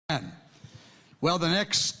Well, the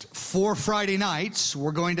next 4 Friday nights,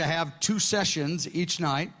 we're going to have 2 sessions each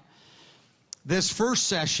night. This first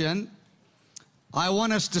session, I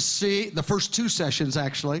want us to see, the first 2 sessions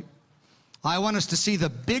actually, I want us to see the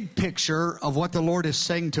big picture of what the Lord is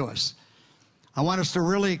saying to us. I want us to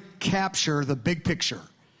really capture the big picture,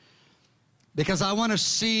 because I want to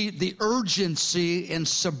see the urgency and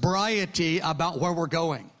sobriety about where we're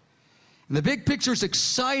going. And the big picture is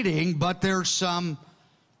exciting, but there's some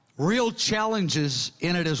real challenges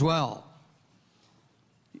in it as well.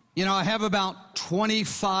 You know, I have about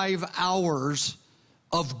 25 hours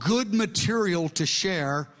of good material to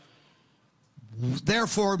share.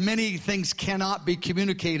 Therefore, many things cannot be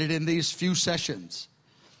communicated in these few sessions.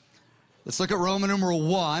 Let's look at Roman numeral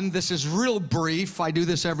 1. This is real brief. I do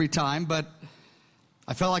this every time, but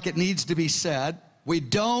I felt like it needs to be said. We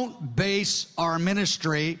don't base our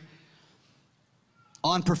ministry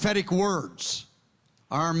on prophetic words.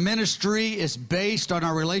 Our ministry is based on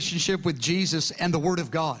our relationship with Jesus and the Word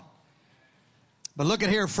of God. But look at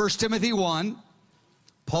here, 1 Timothy 1.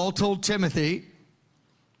 Paul told Timothy,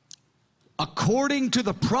 according to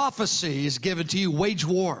the prophecies given to you, wage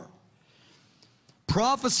war.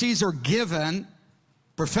 Prophecies are given,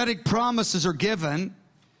 prophetic promises are given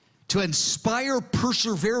to inspire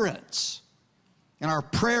perseverance in our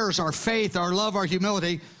prayers, our faith, our love, our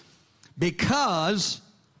humility, because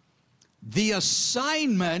the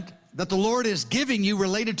assignment that the Lord is giving you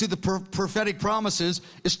related to the prophetic promises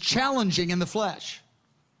is challenging in the flesh.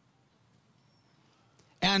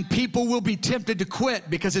 And people will be tempted to quit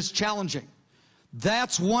because it's challenging.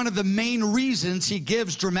 That's one of the main reasons he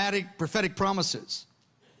gives dramatic prophetic promises.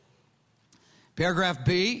 Paragraph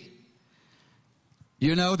B,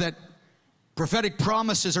 you know that prophetic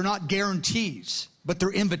promises are not guarantees, but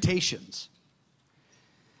they're invitations.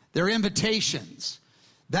 They're invitations.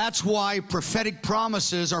 That's why prophetic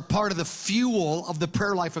promises are part of the fuel of the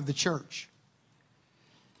prayer life of the church.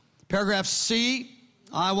 Paragraph C,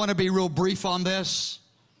 I want to be real brief on this.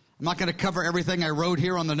 I'm not going to cover everything I wrote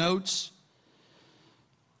here on the notes,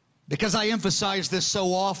 because I emphasize this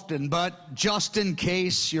so often, but just in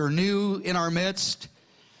case you're new in our midst,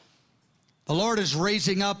 the Lord is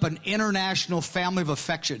raising up an international family of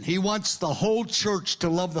affection. He wants the whole church to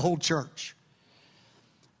love the whole church.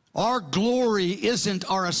 Our glory isn't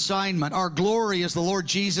our assignment. Our glory is the Lord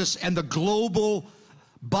Jesus and the global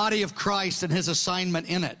body of Christ and His assignment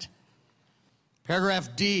in it.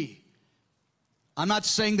 Paragraph D. I'm not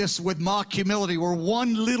saying this with mock humility. We're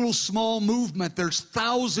one little small movement. There's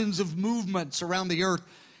thousands of movements around the earth,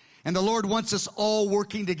 and the Lord wants us all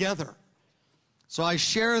working together. So I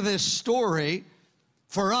share this story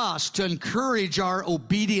for us to encourage our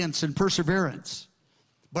obedience and perseverance.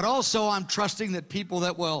 But also I'm trusting that people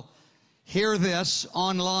that will hear this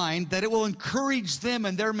online, that it will encourage them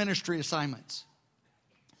in their ministry assignments.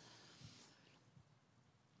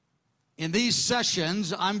 In these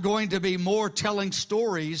sessions, I'm going to be more telling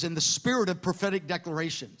stories in the spirit of prophetic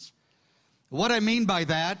declarations. What I mean by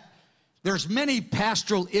that, there's many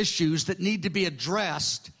pastoral issues that need to be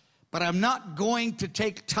addressed, but I'm not going to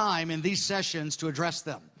take time in these sessions to address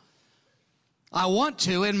them. I want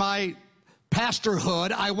to, in my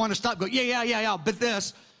pastorhood, I want to stop going, yeah, but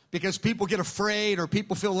this, because people get afraid, or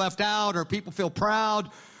people feel left out, or people feel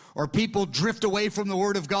proud, or people drift away from the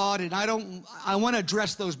Word of God, and I want to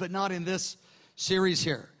address those, but not in this series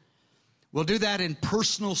here. We'll do that in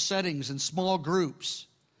personal settings, in small groups.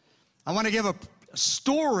 I want to give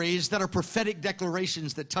stories that are prophetic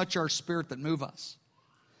declarations that touch our spirit, that move us.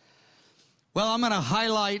 Well, I'm going to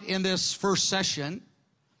highlight in this first session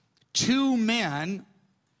 2 men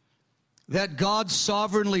that God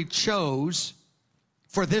sovereignly chose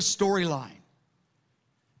for this storyline.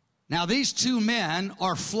 Now, these 2 men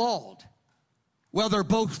are flawed. Well, they're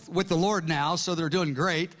both with the Lord now, so they're doing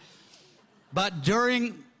great. But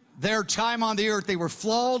during their time on the earth, they were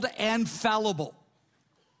flawed and fallible.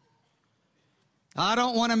 I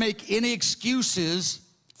don't want to make any excuses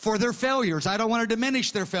for their failures. I don't want to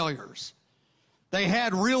diminish their failures. They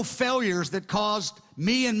had real failures that caused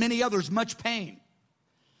me and many others much pain.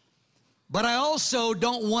 But I also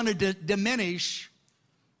don't want to diminish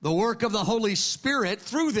the work of the Holy Spirit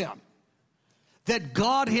through them, that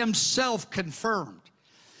God Himself confirmed.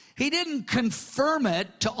 He didn't confirm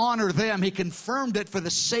it to honor them. He confirmed it for the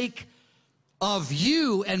sake of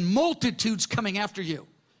you and multitudes coming after you.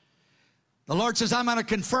 The Lord says, I'm going to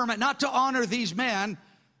confirm it, not to honor these men,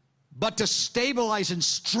 but to stabilize and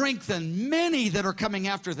strengthen many that are coming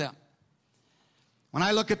after them. When I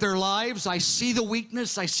look at their lives, I see the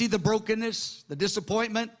weakness, I see the brokenness, the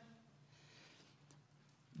disappointment.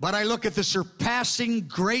 But I look at the surpassing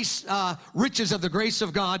grace, riches of the grace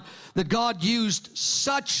of God, that God used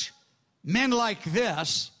such men like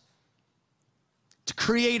this to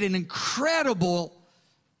create an incredible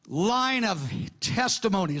line of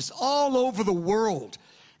testimonies all over the world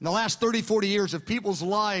in the last 30, 40 years of people's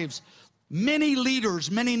lives. Many leaders,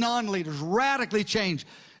 many non-leaders radically changed.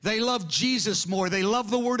 They love Jesus more. They love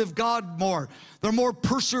the Word of God more. They're more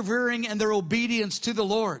persevering in their obedience to the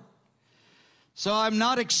Lord. So I'm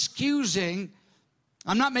not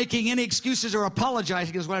making any excuses or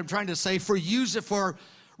apologizing is what I'm trying to say for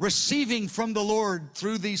receiving from the Lord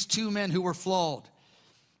through these two men who were flawed.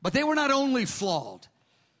 But they were not only flawed.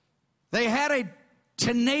 They had a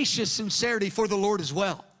tenacious sincerity for the Lord as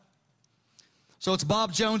well. So it's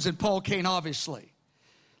Bob Jones and Paul Cain, obviously.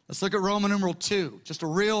 Let's look at Roman numeral 2. Just a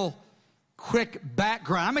real quick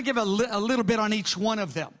background. I'm going to give a little bit on each one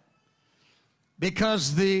of them,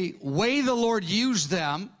 because the way the Lord used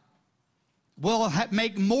them will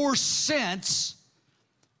make more sense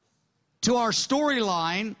to our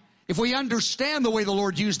storyline if we understand the way the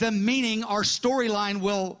Lord used them, meaning our storyline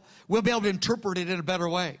we'll be able to interpret it in a better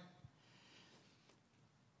way.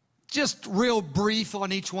 Just real brief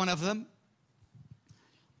on each one of them.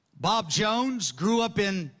 Bob Jones grew up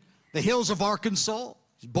in the hills of Arkansas.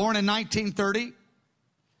 He was born in 1930.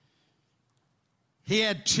 He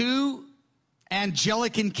had 2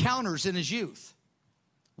 angelic encounters in his youth.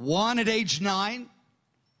 One at age 9.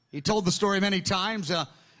 He told the story many times. An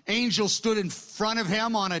angel stood in front of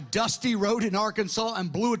him on a dusty road in Arkansas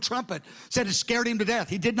and blew a trumpet. Said it scared him to death.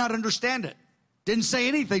 He did not understand it. Didn't say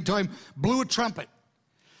anything to him. Blew a trumpet.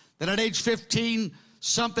 Then at age 15,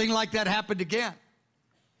 something like that happened again.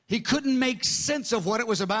 He couldn't make sense of what it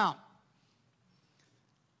was about.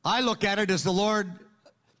 I look at it as the Lord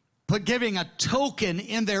giving a token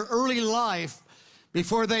in their early life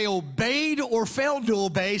before they obeyed or failed to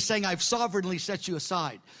obey, saying, I've sovereignly set you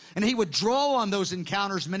aside. And he would draw on those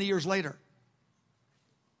encounters many years later.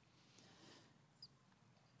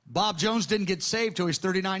 Bob Jones didn't get saved till he was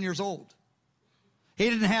 39 years old. He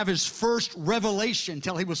didn't have his first revelation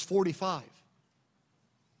till he was 45.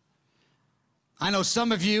 I know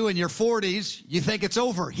some of you in your 40s, you think it's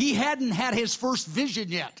over. He hadn't had his first vision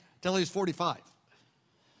yet till he was 45.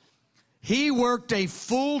 He worked a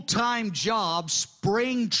full-time job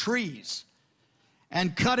spraying trees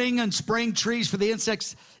and cutting and spraying trees for the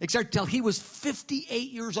insects, etc., till he was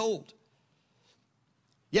 58 years old.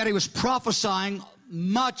 Yet he was prophesying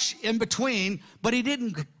much in between, but he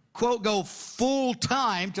didn't, quote, go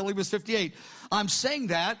full-time till he was 58. I'm saying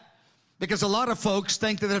that because a lot of folks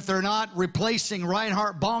think that if they're not replacing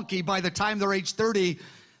Reinhard Bonnke by the time they're age 30,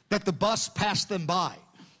 that the bus passed them by.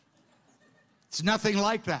 It's nothing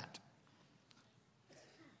like that.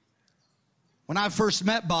 When I first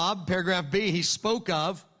met Bob, paragraph B, he spoke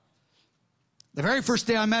of, the very first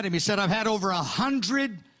day I met him, he said, I've had over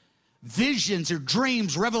 100 visions or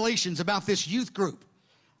dreams, revelations about this youth group.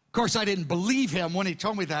 Of course, I didn't believe him when he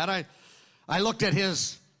told me that. I looked at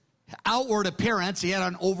his outward appearance. He had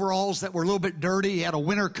on overalls that were a little bit dirty. He had a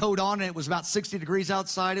winter coat on, and it was about 60 degrees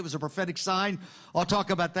outside. It was a prophetic sign. I'll talk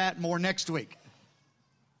about that more next week.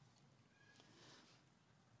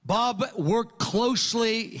 Bob worked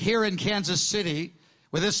closely here in Kansas City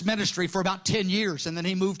with this ministry for about 10 years, and then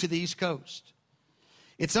he moved to the East Coast.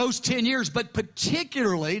 It's those 10 years, but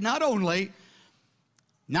particularly, not only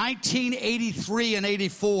 1983 and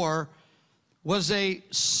 84 was a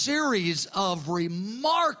series of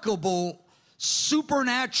remarkable,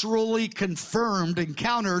 supernaturally confirmed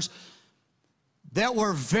encounters that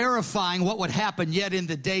were verifying what would happen yet in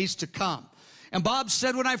the days to come. And Bob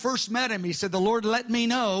said when I first met him, he said, the Lord let me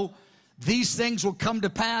know these things will come to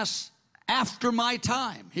pass after my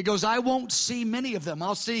time. He goes, I won't see many of them.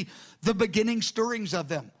 I'll see the beginning stirrings of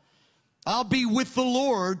them. I'll be with the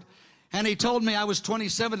Lord. And he told me, I was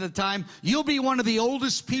 27 at the time, you'll be one of the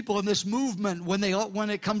oldest people in this movement when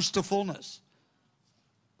it comes to fullness.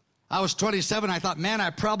 I was 27. I thought, man, I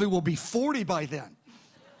probably will be 40 by then.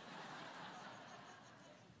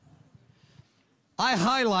 I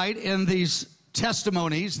highlight in these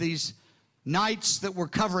testimonies, these nights that we're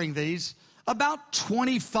covering these, about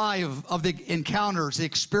 25 of the encounters, the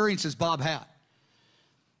experiences Bob had.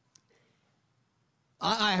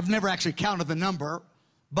 I have never actually counted the number,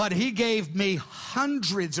 but he gave me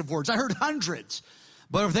hundreds of words. I heard hundreds.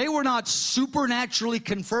 But if they were not supernaturally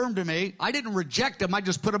confirmed to me, I didn't reject them. I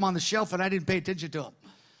just put them on the shelf and I didn't pay attention to them.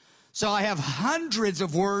 So I have hundreds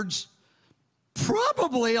of words.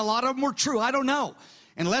 Probably a lot of them were true. I don't know.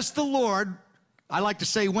 Unless the Lord, I like to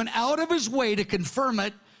say, went out of his way to confirm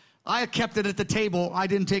it, I kept it at the table. I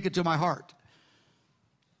didn't take it to my heart.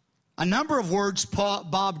 A number of words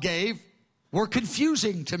Bob gave were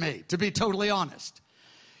confusing to me, to be totally honest.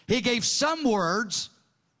 He gave some words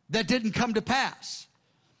that didn't come to pass.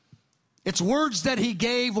 It's words that he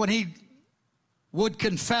gave when he would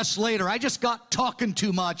confess later. I just got talking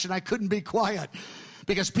too much and I couldn't be quiet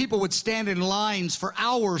because people would stand in lines for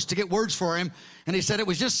hours to get words for him. And he said it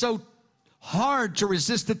was just so hard to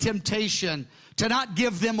resist the temptation to not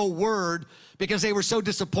give them a word because they were so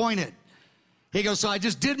disappointed. He goes, so I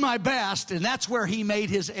just did my best, and that's where he made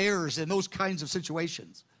his errors in those kinds of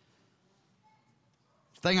situations.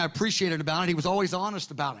 The thing I appreciated about it, he was always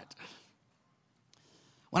honest about it.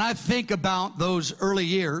 When I think about those early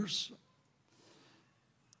years,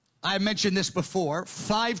 I mentioned this before,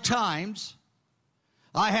 5 times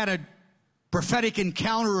I had a prophetic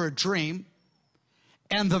encounter or a dream,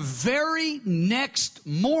 and the very next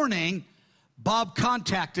morning, Bob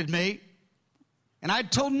contacted me, and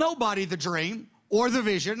I'd told nobody the dream or the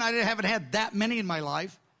vision. I haven't had that many in my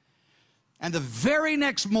life. And the very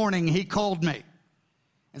next morning, he called me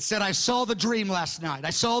and said, I saw the dream last night.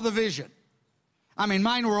 I saw the vision. I mean,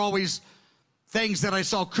 mine were always things that I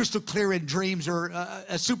saw crystal clear in dreams or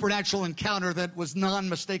a supernatural encounter that was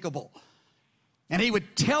non-mistakable. And he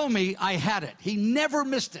would tell me I had it. He never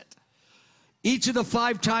missed it. Each of the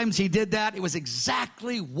 5 times he did that, it was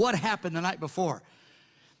exactly what happened the night before.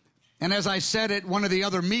 And as I said at one of the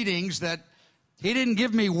other meetings, that he didn't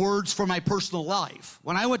give me words for my personal life.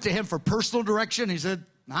 When I went to him for personal direction, he said,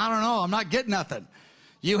 I don't know, I'm not getting nothing.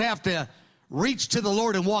 You have to reach to the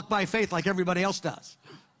Lord and walk by faith like everybody else does.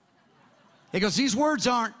 He goes, these words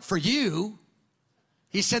aren't for you.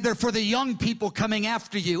 He said they're for the young people coming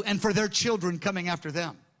after you and for their children coming after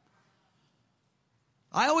them.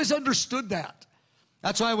 I always understood that.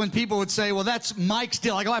 That's why when people would say, well, that's Mike's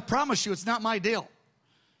deal, I go, I promise you it's not my deal.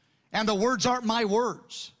 And the words aren't my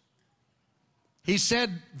words. He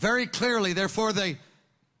said very clearly, they're for the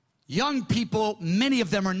young people. Many of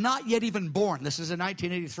them are not yet even born. This is in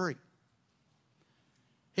 1983.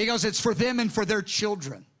 He goes, it's for them and for their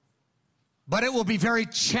children. But it will be very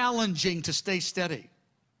challenging to stay steady.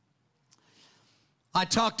 I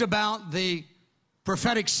talked about the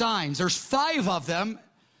prophetic signs. There's 5 of them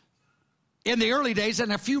in the early days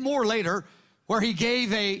and a few more later, where he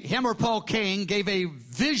gave him or Paul Cain gave a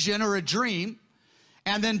vision or a dream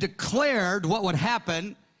and then declared what would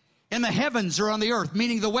happen in the heavens or on the earth,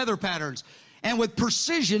 meaning the weather patterns. And with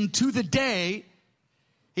precision to the day,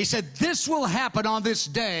 he said, this will happen on this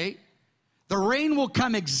day. The rain will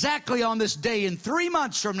come exactly on this day. In 3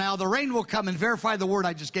 months from now, the rain will come and verify the word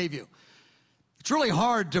I just gave you. It's really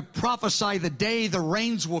hard to prophesy the day the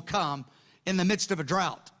rains will come in the midst of a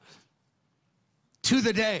drought. To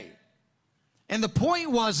the day. And the point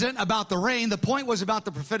wasn't about the rain. The point was about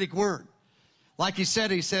the prophetic word. Like he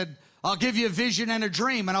said, I'll give you a vision and a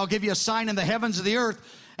dream, and I'll give you a sign in the heavens of the earth.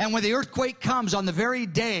 And when the earthquake comes on the very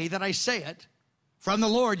day that I say it from the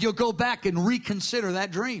Lord, you'll go back and reconsider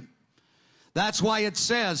that dream. That's why it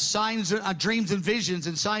says signs, dreams and visions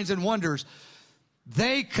and signs and wonders.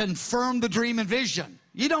 They confirm the dream and vision.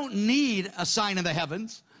 You don't need a sign in the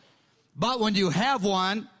heavens. But when you have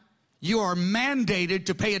one, you are mandated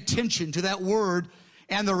to pay attention to that word,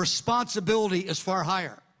 and the responsibility is far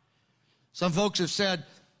higher. Some folks have said,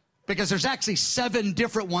 because there's actually 7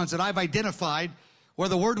 different ones that I've identified where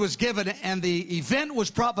the word was given and the event was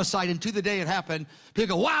prophesied, and to the day it happened,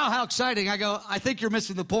 people go, wow, how exciting. I go, I think you're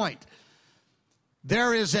missing the point.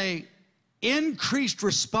 There is a increased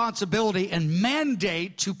responsibility and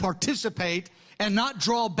mandate to participate and not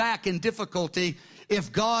draw back in difficulty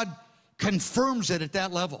if God confirms it at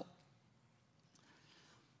that level.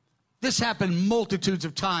 This happened multitudes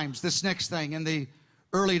of times, this next thing, in the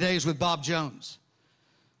early days with Bob Jones.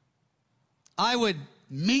 I would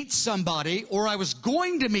meet somebody, or I was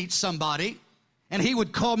going to meet somebody, and he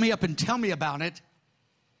would call me up and tell me about it,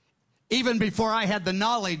 even before I had the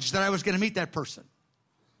knowledge that I was going to meet that person.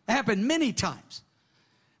 It happened many times.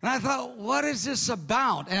 And I thought, what is this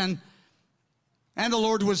about? And the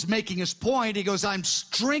Lord was making his point. He goes, I'm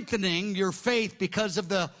strengthening your faith because of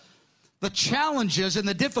the challenges and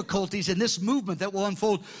the difficulties in this movement that will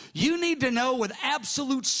unfold. You need to know with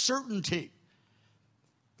absolute certainty.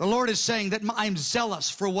 The Lord is saying that I'm zealous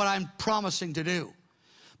for what I'm promising to do.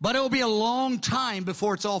 But it will be a long time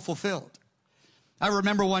before it's all fulfilled. I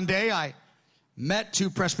remember one day I met 2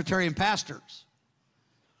 Presbyterian pastors.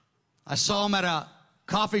 I saw them at a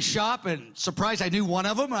coffee shop, and surprised I knew one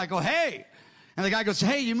of them. And I go, hey. And the guy goes,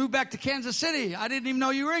 hey, you moved back to Kansas City. I didn't even know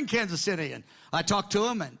you were in Kansas City. And I talked to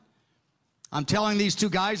him, and I'm telling these 2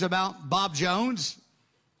 guys about Bob Jones,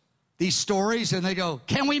 these stories, and they go,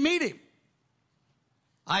 can we meet him?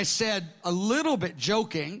 I said, a little bit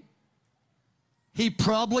joking, He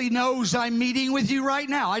probably knows I'm meeting with you right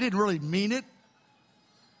now. I didn't really mean it.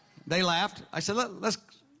 They laughed. I said, let's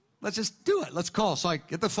just do it. Let's call. So I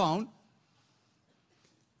get the phone.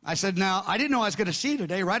 I said, now, I didn't know I was going to see you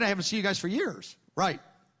today, right? I haven't seen you guys for years. Right.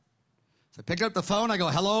 So I pick up the phone. I go,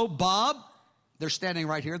 hello, Bob. They're standing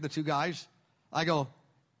right here, the two guys. I go,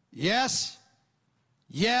 yes,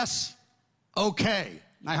 okay.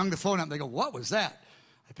 And I hung the phone up. They go, what was that?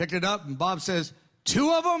 I picked it up, and Bob says,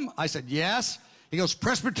 two of them? I said, yes. He goes,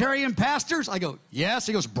 Presbyterian pastors? I go, yes.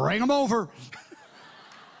 He goes, bring them over.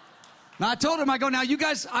 Now, I told him, I go, now, you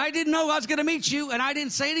guys, I didn't know I was going to meet you, and I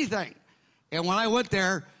didn't say anything. And when I went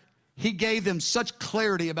there, he gave them such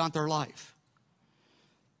clarity about their life.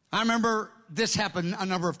 I remember this happened a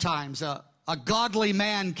number of times. A godly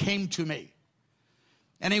man came to me,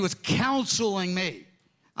 and he was counseling me.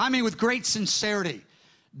 I mean, with great sincerity.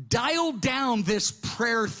 Dial down this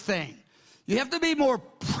prayer thing. You have to be more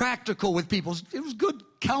practical with people. It was good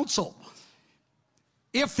counsel.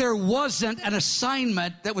 If there wasn't an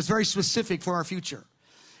assignment that was very specific for our future.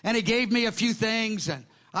 And he gave me a few things, and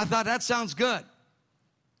I thought, that sounds good.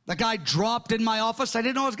 The guy dropped in my office. I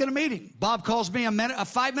didn't know I was going to meet him. Bob calls me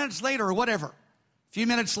 5 minutes later or whatever. A few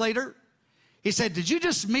minutes later, he said, did you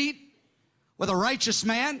just meet with a righteous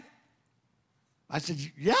man? I said,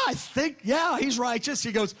 yeah, he's righteous.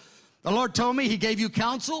 He goes, the Lord told me he gave you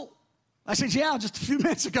counsel. I said, yeah, just a few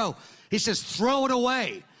minutes ago. He says, throw it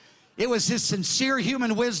away. It was his sincere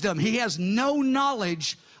human wisdom. He has no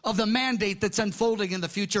knowledge of the mandate that's unfolding in the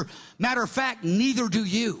future. Matter of fact, neither do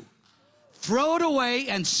you. Throw it away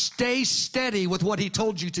and stay steady with what he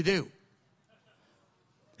told you to do.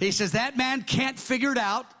 He says, that man can't figure it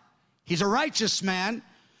out. He's a righteous man,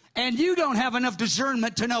 and you don't have enough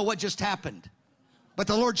discernment to know what just happened. But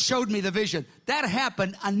the Lord showed me the vision. That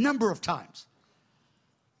happened a number of times.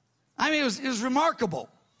 I mean, it was remarkable.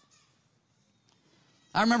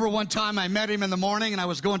 I remember one time I met him in the morning, and I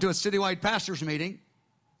was going to a citywide pastors meeting.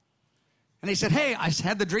 And he said, hey, I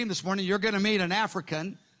had the dream this morning. You're going to meet an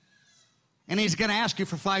African, and he's going to ask you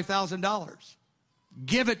for $5,000.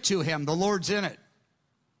 Give it to him. The Lord's in it.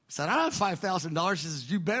 I said, I don't have $5,000. He says,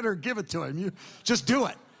 you better give it to him. You just do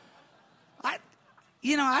it. I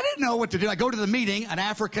didn't know what to do. I go to the meeting. An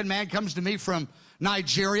African man comes to me from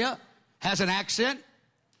Nigeria, has an accent.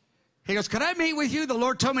 He goes, could I meet with you? The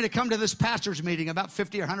Lord told me to come to this pastor's meeting, about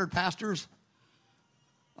 50 or 100 pastors.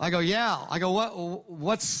 I go, yeah. I go,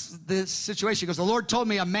 what's the situation? He goes, the Lord told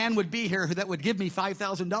me a man would be here that would give me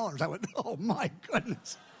 $5,000. I went, oh, my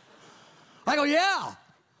goodness. I go, yeah.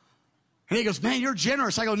 And he goes, man, you're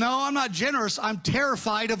generous. I go, no, I'm not generous. I'm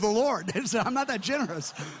terrified of the Lord. I'm not that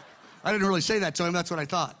generous. I didn't really say that to him. That's what I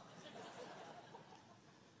thought.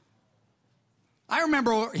 I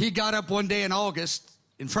remember he got up one day in August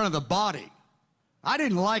in front of the body. I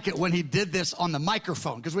didn't like it when he did this on the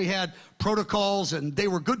microphone because we had protocols, and they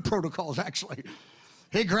were good protocols, actually.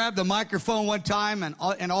 He grabbed the microphone one time in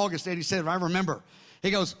August 87, I remember. He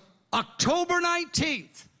goes, October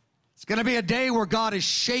 19th, it's going to be a day where God is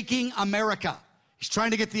shaking America. He's trying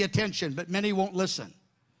to get the attention, but many won't listen.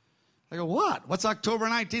 I go, what? What's October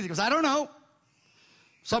 19th? He goes, I don't know.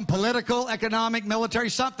 Some political, economic, military,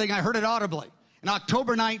 something. I heard it audibly. And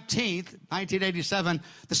October 19th, 1987,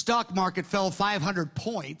 the stock market fell 500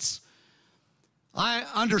 points. I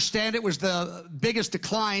understand it was the biggest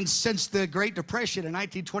decline since the Great Depression in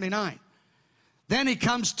 1929. Then he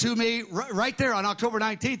comes to me right there on October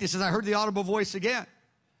 19th. He says, I heard the audible voice again.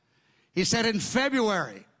 He said, in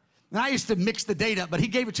February, and I used to mix the date up, but he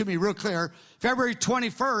gave it to me real clear. February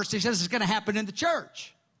 21st, he says, it's going to happen in the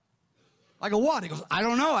church. I go, what? He goes, I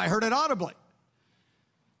don't know. I heard it audibly.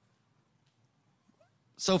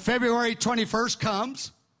 So February 21st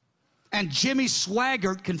comes, and Jimmy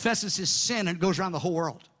Swaggart confesses his sin, and it goes around the whole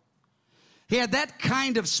world. He had that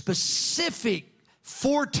kind of specific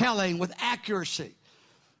foretelling with accuracy.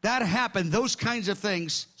 That happened. Those kinds of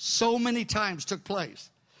things so many times took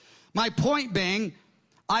place. My point being,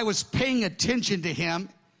 I was paying attention to him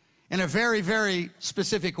in a very, very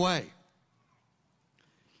specific way.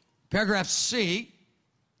 Paragraph C.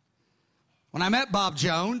 When I met Bob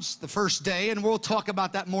Jones the first day, and we'll talk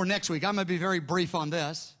about that more next week. I'm going to be very brief on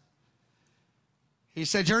this. He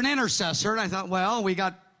said, you're an intercessor. And I thought, well, we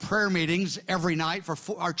got prayer meetings every night.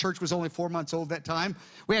 Our church was only 4 months old at that time.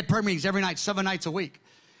 We had prayer meetings every night, 7 nights a week.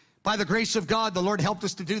 By the grace of God, the Lord helped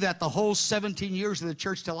us to do that the whole 17 years of the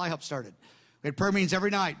church till IHOP started. We had prayer meetings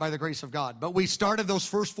every night by the grace of God. But we started those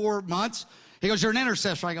first 4 months. He goes, you're an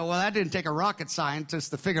intercessor. I go, well, that didn't take a rocket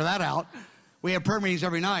scientist to figure that out. We had prayer meetings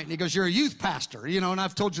every night. And he goes, you're a youth pastor. And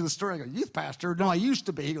I've told you the story. I go, youth pastor? No, I used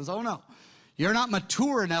to be. He goes, oh, no. You're not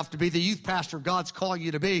mature enough to be the youth pastor God's calling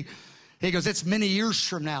you to be. He goes, it's many years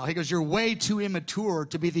from now. He goes, you're way too immature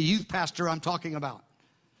to be the youth pastor I'm talking about.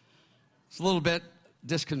 It's a little bit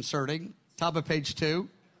disconcerting. Top of page 2.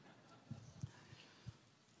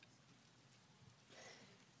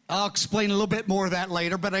 I'll explain a little bit more of that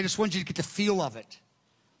later, but I just want you to get the feel of it.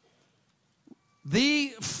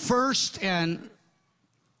 The first and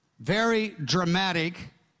very dramatic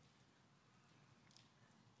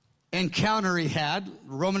encounter he had,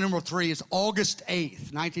 Roman numeral 3, is August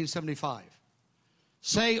 8th, 1975.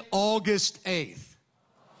 Say August 8th.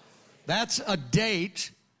 That's a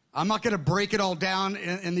date. I'm not going to break it all down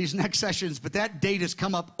in these next sessions, but that date has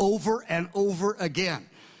come up over and over again.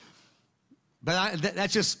 But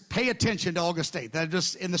that's just, pay attention to August 8th. That's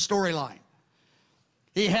just in the storyline.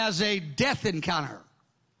 He has a death encounter.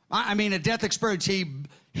 I mean, a death experience. He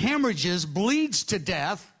hemorrhages, bleeds to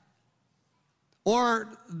death, or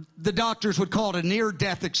the doctors would call it a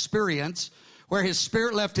near-death experience, where his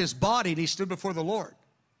spirit left his body and he stood before the Lord.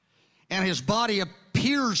 And his body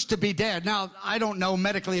appears to be dead. Now, I don't know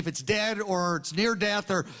medically if it's dead or it's near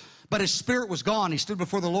death, but his spirit was gone. He stood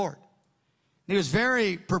before the Lord. He was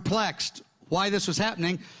very perplexed why this was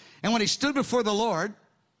happening. And when he stood before the Lord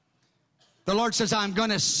says, I'm going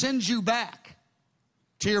to send you back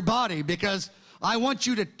to your body because I want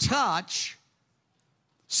you to touch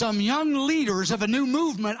some young leaders of a new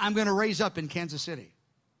movement I'm going to raise up in Kansas City.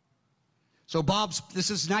 So this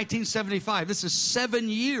is 1975. This is 7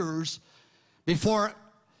 years before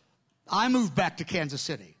I moved back to Kansas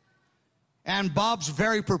City. And Bob's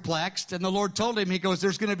very perplexed, and the Lord told him, he goes,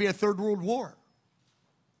 there's going to be a third world war.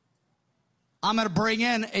 I'm going to bring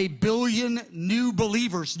in 1 billion new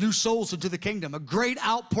believers, new souls into the kingdom, a great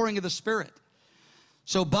outpouring of the Spirit.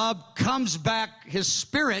 So Bob comes back, his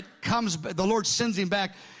spirit comes, the Lord sends him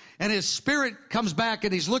back, and his spirit comes back,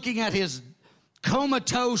 and he's looking at his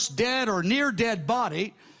comatose, dead, or near-dead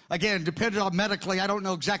body. Again, depending on medically, I don't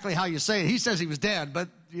know exactly how you say it. He says he was dead, but,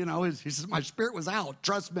 you know, he says, my spirit was out,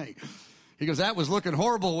 trust me. He goes, that was looking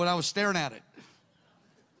horrible when I was staring at it.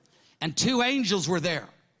 And 2 angels were there.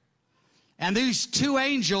 And these 2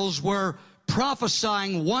 angels were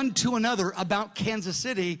prophesying one to another about Kansas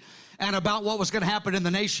City and about what was going to happen in the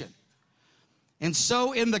nation. And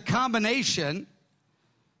so in the combination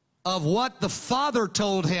of what the Father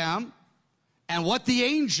told him and what the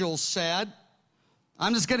angels said,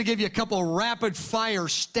 I'm just going to give you a couple rapid fire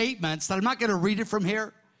statements that I'm not going to read it from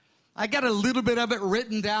here. I got a little bit of it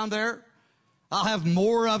written down there. I'll have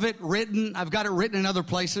more of it written. I've got it written in other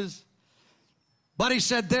places. But he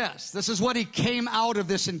said this. This is what he came out of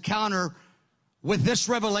this encounter with this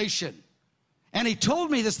revelation. And he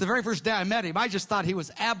told me this the very first day I met him. I just thought he was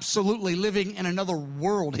absolutely living in another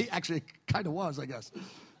world. He actually kind of was, I guess.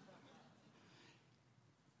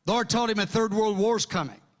 The Lord told him a third world war's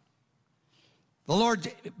coming. The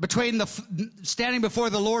Lord, between standing before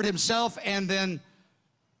the Lord himself and then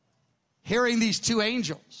hearing these 2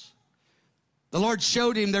 angels, the Lord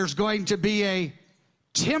showed him there's going to be a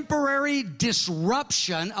temporary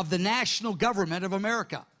disruption of the national government of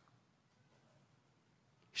America.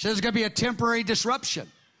 He says there's going to be a temporary disruption.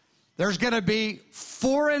 There's going to be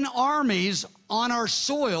foreign armies on our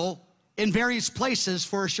soil in various places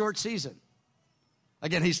for a short season.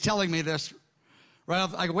 Again, he's telling me this. Right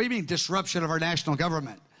off, I go, what do you mean disruption of our national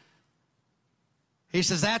government? He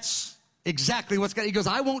says that's exactly what's going to. He goes,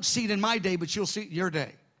 I won't see it in my day, but you'll see it in your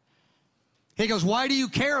day. He goes, why do you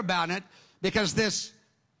care about it? Because this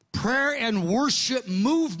prayer and worship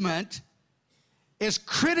movement is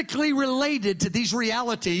critically related to these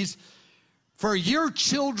realities for your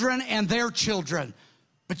children and their children.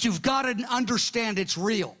 But you've got to understand it's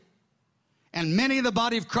real. And many in the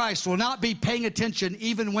body of Christ will not be paying attention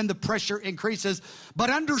even when the pressure increases. But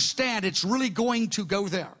understand it's really going to go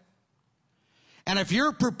there. And if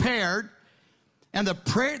you're prepared, and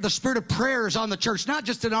the spirit of prayer is on the church, not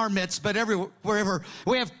just in our midst, but wherever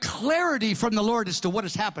we have clarity from the Lord as to what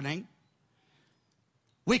is happening,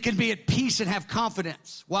 we can be at peace and have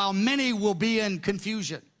confidence, while many will be in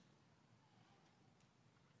confusion.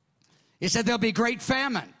 He said there'll be great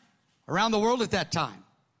famine around the world at that time.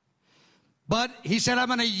 But he said, I'm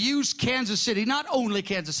going to use Kansas City, not only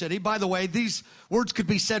Kansas City. By the way, these words could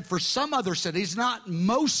be said for some other cities, not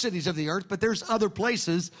most cities of the earth, but there's other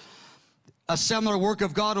places a similar work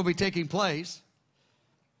of God will be taking place.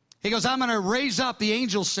 He goes, I'm going to raise up, the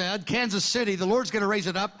angel said, Kansas City, the Lord's going to raise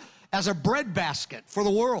it up as a breadbasket for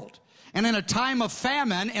the world. And in a time of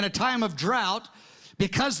famine, in a time of drought,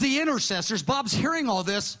 because the intercessors, Bob's hearing all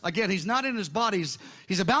this. Again, he's not in his body.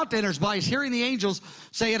 He's about to enter his body. He's hearing the angels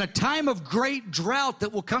say, in a time of great drought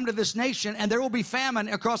that will come to this nation, and there will be famine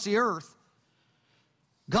across the earth,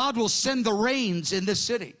 God will send the rains in this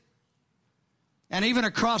city. and even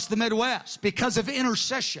across the Midwest because of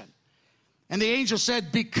intercession. And the angel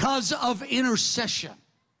said, because of intercession,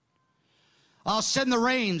 I'll send the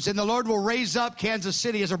rains, and the Lord will raise up Kansas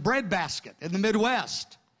City as a breadbasket in the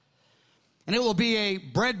Midwest. And it will be a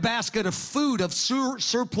breadbasket of food, of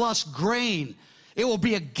surplus grain. It will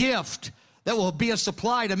be a gift that will be a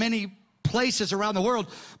supply to many places around the world,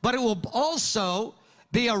 but it will also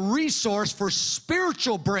be a resource for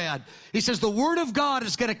spiritual bread. He says the word of God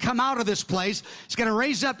is going to come out of this place. It's going to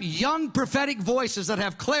raise up young prophetic voices that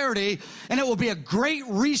have clarity, and it will be a great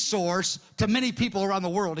resource to many people around the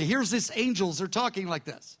world. And here's these angels, they're talking like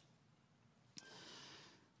this.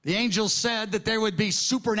 The angels said that there would be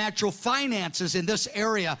supernatural finances in this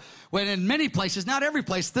area, when in many places, not every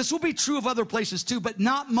place, this will be true of other places too, but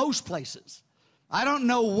not most places. I don't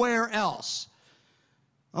know where else.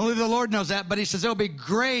 Only the Lord knows that, but he says there'll be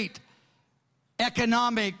great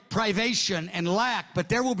economic privation and lack, but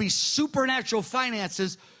there will be supernatural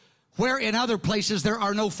finances where in other places there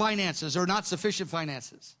are no finances or not sufficient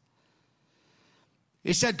finances.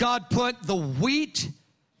 He said God put the wheat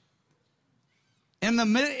in the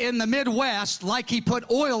Midwest like he put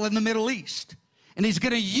oil in the Middle East. And he's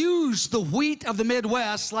going to use the wheat of the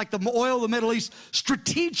Midwest, like the oil of the Middle East,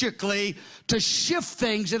 strategically to shift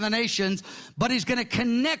things in the nations, but he's going to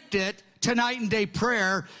connect it to night and day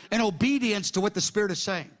prayer and obedience to what the Spirit is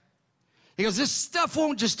saying. He goes, this stuff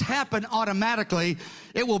won't just happen automatically.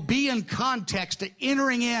 It will be in context to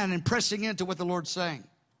entering in and pressing into what the Lord's saying.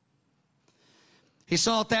 He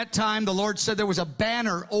saw at that time, the Lord said there was a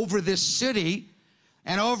banner over this city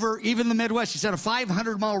and over even the Midwest. He said a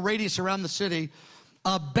 500-mile radius around the city,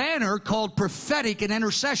 a banner called prophetic and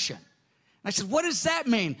intercession. I said, what does that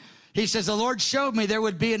mean? He says, the Lord showed me there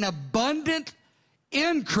would be an abundant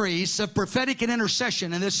increase of prophetic and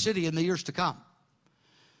intercession in this city in the years to come.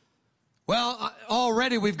 Well,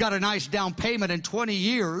 already we've got a nice down payment in 20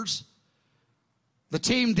 years. The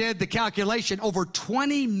team did the calculation, over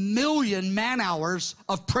 20 million man-hours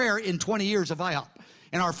of prayer in 20 years of IHOP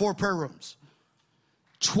in our 4 prayer rooms.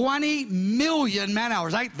 20 million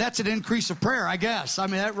man-hours. That's an increase of prayer, I guess. I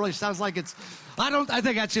mean, that really sounds like it's, I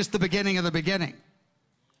think that's just the beginning of the beginning.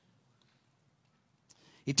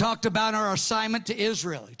 He talked about our assignment to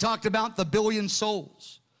Israel. He talked about the 1 billion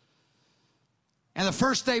souls. And the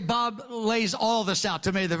first day Bob lays all this out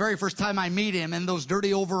to me, the very first time I meet him in those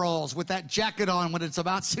dirty overalls with that jacket on when it's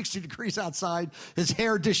about 60 degrees outside, his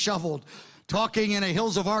hair disheveled, talking in a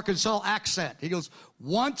Hills of Arkansas accent. He goes,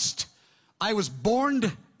 once I was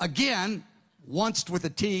born again, once with a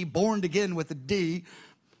T, born again with a D.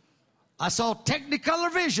 I saw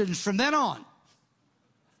technicolor visions from then on.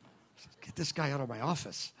 Get this guy out of my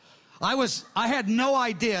office. I had no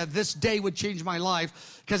idea this day would change my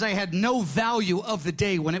life because I had no value of the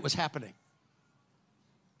day when it was happening.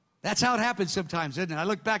 That's how it happens sometimes, isn't it? I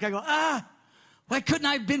look back, I go, why couldn't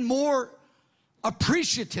I have been more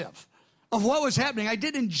appreciative of what was happening? I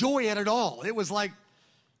didn't enjoy it at all. It was like,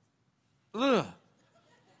 ugh.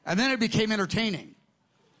 And then it became entertaining.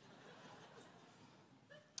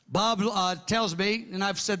 Bob tells me, and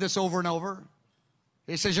I've said this over and over,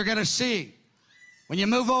 he says, you're going to see, when you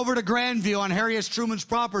move over to Grandview on Harry S. Truman's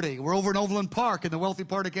property, we're over in Overland Park in the wealthy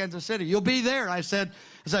part of Kansas City, you'll be there. I said,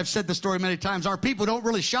 as I've said the story many times, our people don't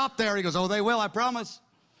really shop there. He goes, oh, they will, I promise.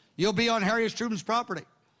 You'll be on Harry S. Truman's property.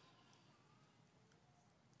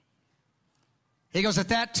 He goes, at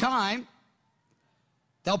that time,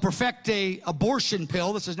 they'll perfect an abortion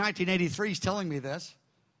pill. This is 1983. He's telling me this.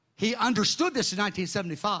 He understood this in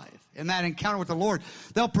 1975 in that encounter with the Lord.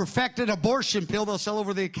 They'll perfect an abortion pill they'll sell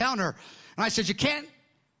over the counter. And I said, you can't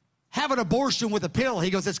have an abortion with a pill. He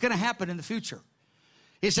goes, it's going to happen in the future.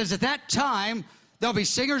 He says, at that time, there'll be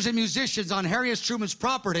singers and musicians on Harry S. Truman's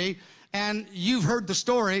property. And you've heard the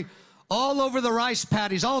story. All over the rice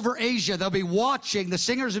paddies, all over Asia, they'll be watching the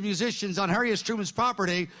singers and musicians on Harry S. Truman's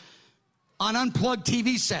property on unplugged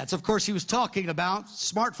TV sets. Of course, he was talking about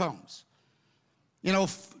smartphones,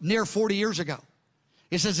 near 40 years ago.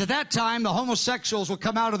 He says, at that time, the homosexuals will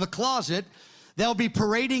come out of the closet. They'll be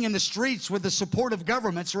parading in the streets with the support of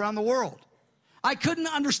governments around the world. I couldn't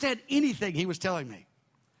understand anything he was telling me.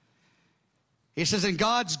 He says, and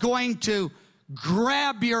God's going to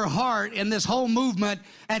grab your heart in this whole movement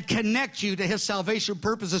and connect you to his salvation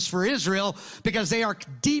purposes for Israel, because they are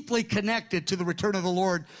deeply connected to the return of the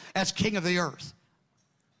Lord as King of the earth.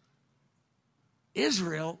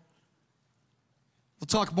 Israel, we'll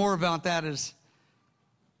talk more about that as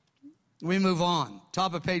we move on.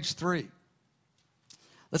 Top of page 3.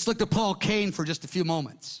 Let's look at Cain for just a few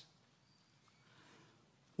moments.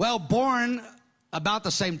 Well, born about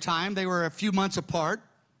the same time, they were a few months apart.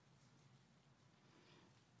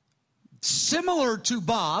 Similar to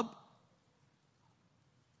Bob,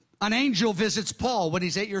 an angel visits Paul when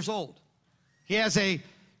he's 8 years old. He has a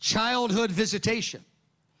childhood visitation.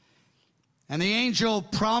 And the angel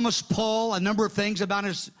promised Paul a number of things about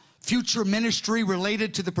his future ministry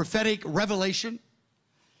related to the prophetic revelation.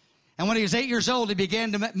 And when he was 8 years old, he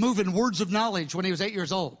began to move in words of knowledge when he was 8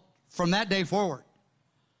 years old, from that day forward.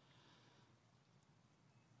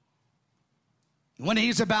 When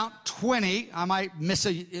he's about 20, I might miss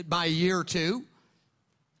it by a year or two,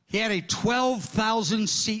 he had a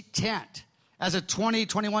 12,000-seat tent as a 20,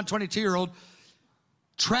 21, 22-year-old,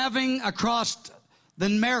 traveling across the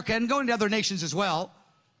America and going to other nations as well,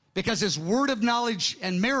 because his word of knowledge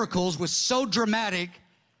and miracles was so dramatic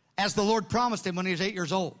as the Lord promised him when he was 8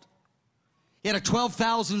 years old. He had a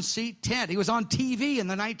 12,000-seat tent. He was on TV in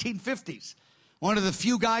the 1950s, one of the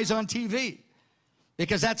few guys on TV,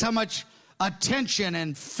 because that's how much attention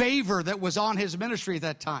and favor that was on his ministry at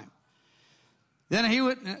that time. Then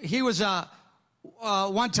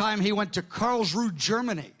one time he went to Karlsruhe,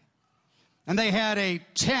 Germany, and they had a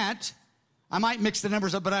tent. I might mix the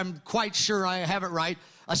numbers up, but I'm quite sure I have it right.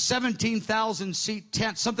 A 17,000-seat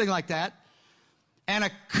tent, something like that.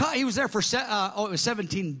 And he was there for, it was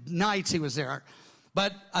 17 nights he was there.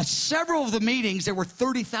 But several of the meetings, there were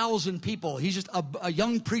 30,000 people. He's just a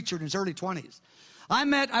young preacher in his early 20s.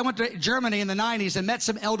 I went to Germany in the 90s and met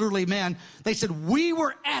some elderly men. They said, we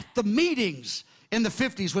were at the meetings in the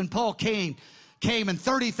 50s when Paul came and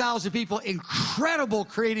 30,000 people, incredible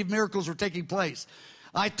creative miracles were taking place.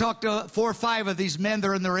 I talked to 4 or 5 of these men.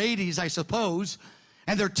 They're in their 80s, I suppose.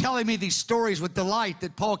 And they're telling me these stories with delight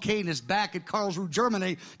that Paul Cain is back at Karlsruhe,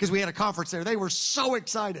 Germany, because we had a conference there. They were so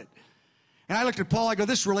excited. And I looked at Paul, I go,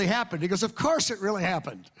 this really happened. He goes, of course it really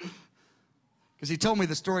happened. Because he told me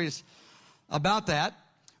the stories about that.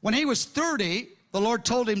 When he was 30, the Lord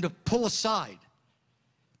told him to pull aside,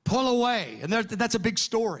 pull away. And that's a big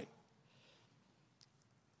story.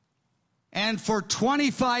 And for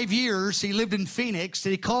 25 years, he lived in Phoenix,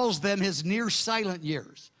 and he calls them his near silent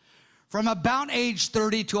years. From about age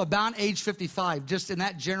 30 to about age 55, just in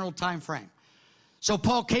that general time frame. So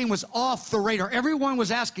Paul Cain was off the radar. Everyone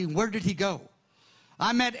was asking, where did he go?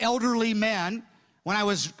 I met elderly men when I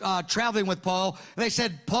was traveling with Paul. They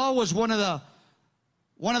said Paul was one of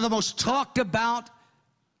the most talked about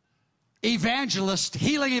evangelists,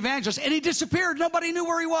 healing evangelists, and he disappeared. Nobody knew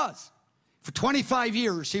where he was. For 25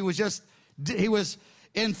 years, he was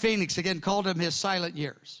in Phoenix. Again, called him his silent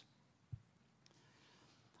years.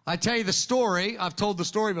 I tell you the story. I've told the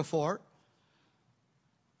story before.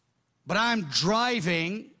 But I'm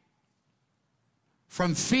driving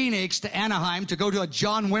from Phoenix to Anaheim to go to a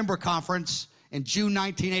John Wimber conference in June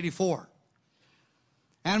 1984.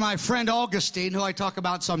 And my friend Augustine, who I talk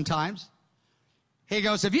about sometimes, he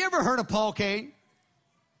goes, have you ever heard of Paul Cain?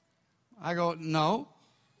 I go, no.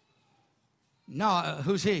 No,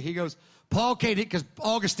 who's he? He goes, Paul Cain, because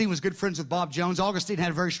Augustine was good friends with Bob Jones. Augustine had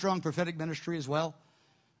a very strong prophetic ministry as well.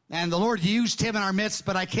 And the Lord used him in our midst,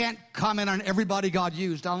 but I can't comment on everybody God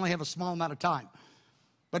used. I only have a small amount of time.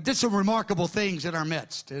 But did some remarkable things in our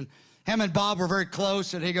midst. And him and Bob were very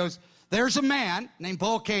close, and he goes, there's a man named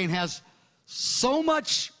Paul Cain has so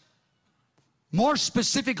much more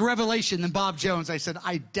specific revelation than Bob Jones. I said,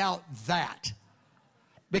 I doubt that.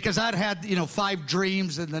 Because I'd had, 5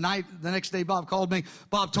 dreams, and the next day Bob called me.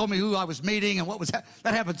 Bob told me who I was meeting and what was that.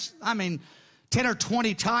 That happens, 10 or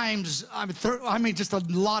 20 times, just a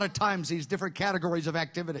lot of times, these different categories of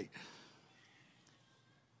activity.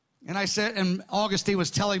 And I said, and Augustine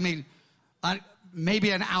was telling me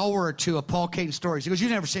maybe an hour or two of Paul Cain's stories. He goes,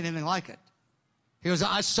 you've never seen anything like it. He goes,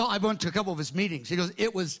 I went to a couple of his meetings. He goes,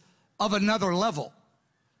 it was of another level.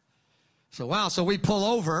 So, wow, so we pull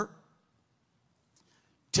over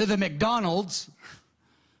to the McDonald's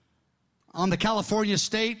on the California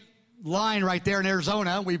state line right there in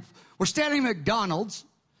Arizona. We're standing at McDonald's,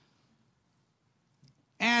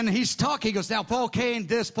 and he's talking. He goes, now, Paul Cain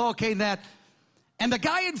this, Paul Cain that. And the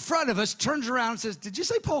guy in front of us turns around and says, did you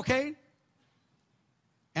say Paul Cain?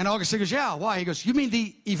 And Augustine goes, yeah, why? He goes, you mean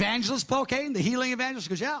the evangelist Paul Cain, the healing evangelist? He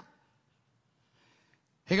goes, yeah.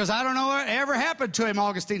 He goes, I don't know what ever happened to him,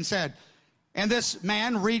 Augustine said. And this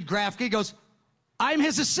man, Reed Grafke, goes, I'm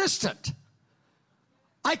his assistant.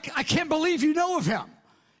 I can't believe you know of him.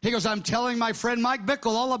 He goes, I'm telling my friend Mike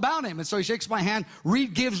Bickle all about him. And so he shakes my hand.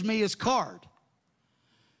 Reed gives me his card.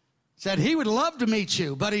 Said he would love to meet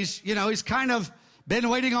you, but he's kind of been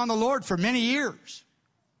waiting on the Lord for many years.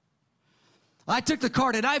 I took the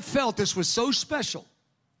card, and I felt this was so special.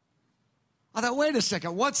 I thought, wait a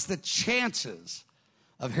second, what's the chances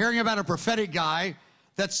of hearing about a prophetic guy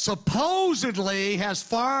that supposedly has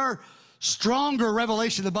far stronger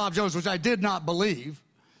revelation than Bob Jones, which I did not believe.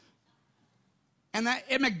 And that,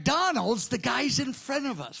 at McDonald's, the guy's in front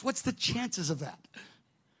of us. What's the chances of that?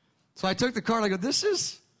 So I took the card. I go, this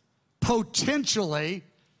is potentially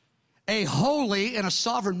a holy and a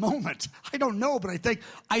sovereign moment. I don't know, but I think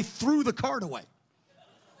I threw the card away.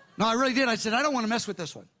 No, I really did. I said, I don't want to mess with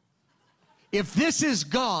this one. If this is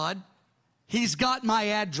God, he's got my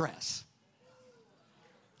address.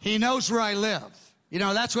 He knows where I live. You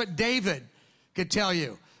know, that's what David could tell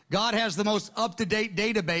you. God has the most up-to-date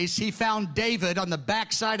database. He found David on the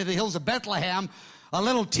backside of the hills of Bethlehem, a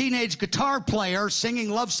little teenage guitar player singing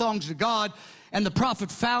love songs to God, and the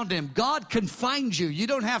prophet found him. God can find you. You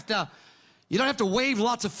don't have to wave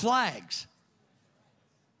lots of flags.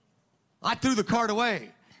 I threw the card away.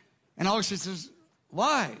 And Augustine says,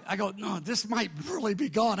 why? I go, no, this might really be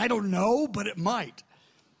God. I don't know, but it might.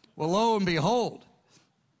 Well, lo and behold.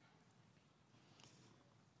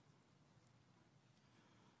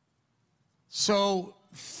 So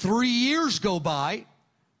 3 years go by.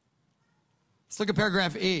 Let's look at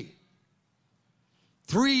paragraph E.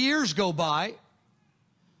 3 years go by,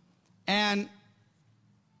 and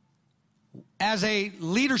as a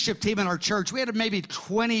leadership team in our church, we had maybe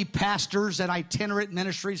 20 pastors and itinerant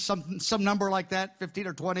ministries, some number like that, 15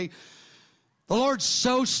 or 20. The Lord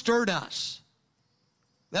so stirred us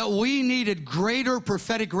that we needed greater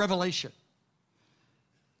prophetic revelation.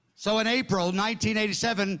 So in April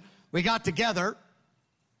 1987, we got together,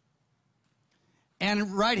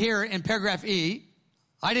 and right here in paragraph E,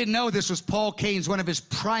 I didn't know this was Paul Cain's, one of his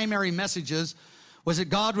primary messages, was that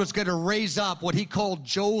God was going to raise up what he called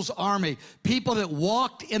Joel's army, people that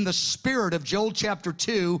walked in the spirit of Joel chapter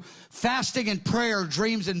 2, fasting and prayer,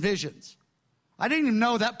 dreams and visions. I didn't even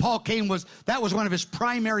know that Paul Cain that was one of his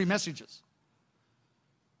primary messages.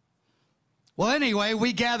 Well, anyway,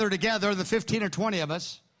 we gather together, the 15 or 20 of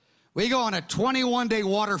us. We go on a 21-day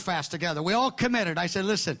water fast together. We all committed. I said,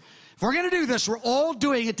 listen, if we're going to do this, we're all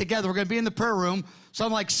doing it together. We're going to be in the prayer room,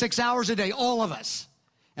 something like 6 hours a day, all of us.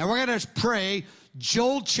 And we're going to pray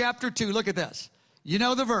Joel chapter 2. Look at this. You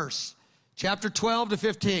know the verse, chapter 12 to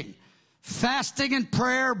 15. Fasting and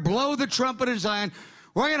prayer, blow the trumpet in Zion.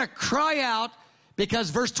 We're going to cry out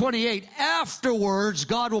because verse 28, afterwards,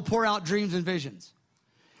 God will pour out dreams and visions.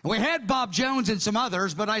 And we had Bob Jones and some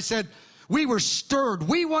others, but I said, we were stirred.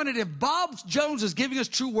 We wanted, if Bob Jones is giving us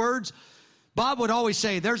true words, Bob would always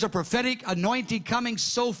say, there's a prophetic anointing coming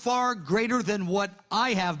so far greater than what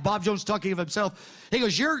I have. Bob Jones talking of himself. He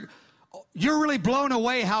goes, you're really blown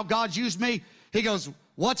away how God's used me. He goes,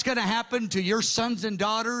 what's going to happen to your sons and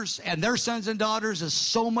daughters and their sons and daughters is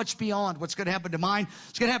so much beyond what's going to happen to mine.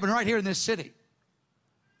 It's going to happen right here in this city.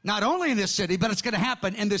 Not only in this city, but it's going to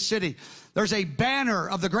happen in this city. There's a banner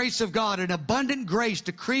of the grace of God, an abundant grace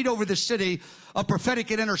decreed over the city of prophetic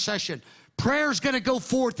and intercession. Prayer is going to go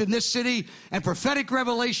forth in this city and prophetic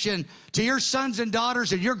revelation to your sons and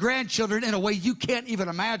daughters and your grandchildren in a way you can't even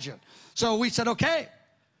imagine. So we said, okay.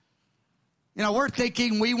 You know, we're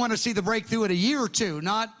thinking we want to see the breakthrough in a year or two,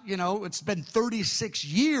 not, you know, it's been 36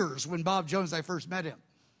 years when Bob Jones, I first met him.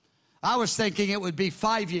 I was thinking it would be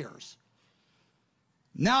 5 years.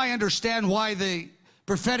 Now I understand why the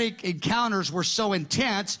prophetic encounters were so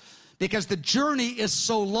intense, because the journey is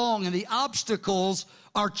so long and the obstacles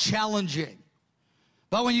are challenging.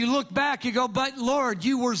 But when you look back, you go, but Lord,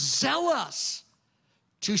 you were zealous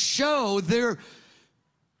to show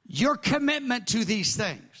your commitment to these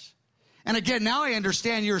things. And again, now I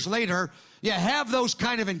understand years later, you have those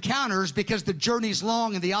kind of encounters because the journey's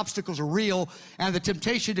long and the obstacles are real and the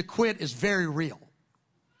temptation to quit is very real.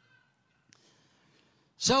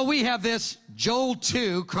 So we have this Joel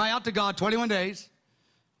 2, cry out to God, 21 days.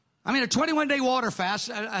 I mean, a 21-day water fast,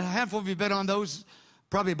 a handful of you have been on those,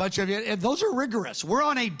 probably a bunch of you. And those are rigorous. We're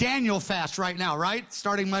on a Daniel fast right now, right?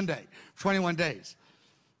 Starting Monday, 21 days.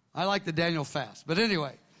 I like the Daniel fast. But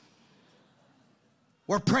anyway,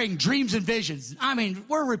 we're praying dreams and visions. I mean,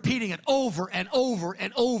 we're repeating it over and over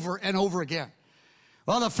and over and over again.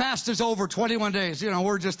 Well, the fast is over, 21 days. You know,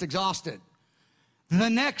 we're just exhausted.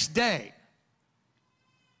 The next day,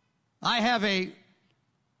 I have a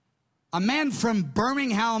man from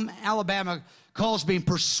Birmingham, Alabama, calls me and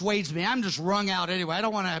persuades me. I'm just wrung out anyway. I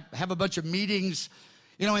don't want to have a bunch of meetings,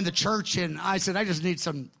 you know, in the church. And I said, I just need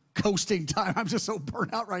some coasting time. I'm just so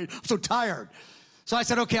burnt out right now. I'm so tired. So I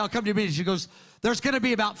said, okay, I'll come to your meeting. She goes, there's going to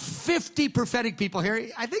be about 50 prophetic people here.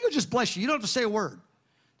 I think it'll just bless you. You don't have to say a word.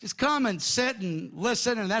 Just come and sit and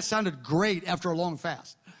listen. And that sounded great after a long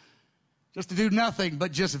fast. Just to do nothing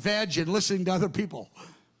but just veg and listening to other people.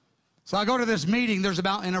 So I go to this meeting. There's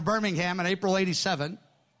about in Birmingham in April 87.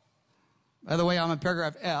 By the way, I'm in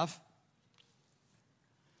paragraph F.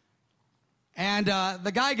 And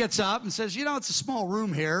the guy gets up and says, it's a small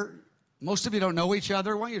room here. Most of you don't know each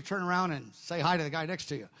other. Why don't you turn around and say hi to the guy next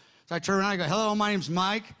to you? So I turn around and I go, hello, my name's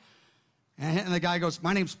Mike. And the guy goes,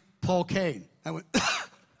 my name's Paul Cain. I went,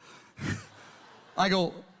 I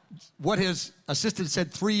go, what his assistant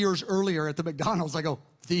said 3 years earlier at the McDonald's. I go,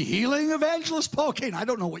 the healing evangelist Paul Cain. I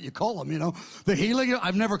don't know what you call him, The healing,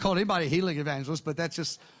 I've never called anybody a healing evangelist, but that's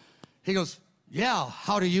just, he goes, yeah,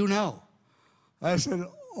 how do you know? I said,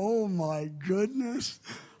 oh my goodness.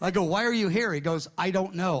 I go, why are you here? He goes, I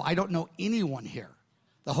don't know. I don't know anyone here.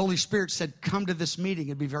 The Holy Spirit said, come to this meeting.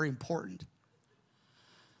 It'd be very important.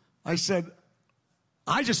 I said,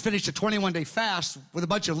 I just finished a 21-day fast with a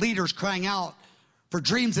bunch of leaders crying out for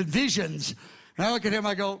dreams and visions. And I look at him,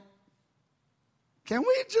 I go, can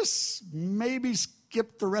we just maybe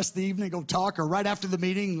skip the rest of the evening, go talk, or right after the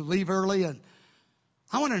meeting, leave early? And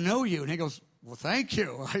I want to know you. And he goes, well, thank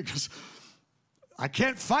you. I goes, I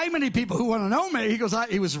can't find many people who want to know me. He goes,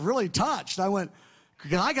 he was really touched. I went,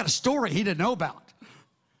 I got a story he didn't know about.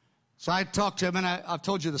 So I talked to him, and I've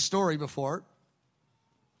told you the story before,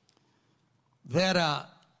 that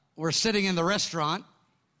we're sitting in the restaurant,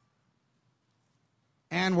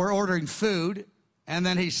 and we're ordering food, and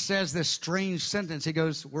then he says this strange sentence. He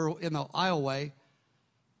goes, we're in the aisleway.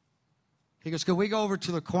 He goes, can we go over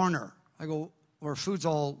to the corner? I go, where food's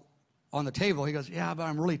all on the table. He goes, yeah, but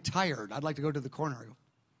I'm really tired. I'd like to go to the corner. I go,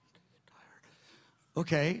 tired.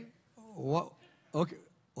 Okay. What? Okay.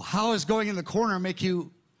 Well, how does going in the corner make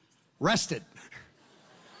you rested?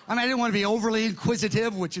 I didn't want to be overly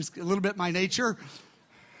inquisitive, which is a little bit my nature.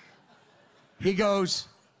 He goes,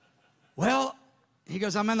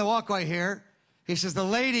 I'm in the walkway here. He says, the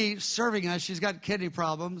lady serving us, she's got kidney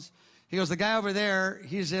problems. He goes, the guy over there,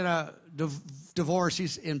 he's in a divorce,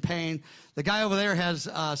 he's in pain. The guy over there has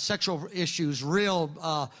sexual issues,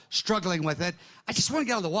 real struggling with it. I just want to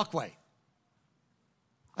get out of the walkway.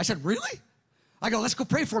 I said, really? I go, let's go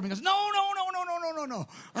pray for him. He goes, no.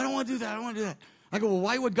 I don't want to do that. I go, well,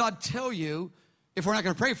 why would God tell you if we're not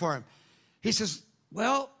going to pray for him? He says,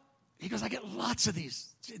 he goes, I get lots of these.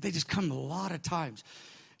 They just come a lot of times.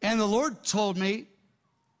 And the Lord told me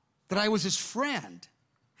that I was his friend.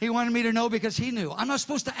 He wanted me to know because he knew. I'm not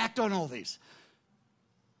supposed to act on all these.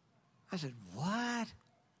 I said, what?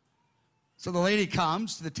 So the lady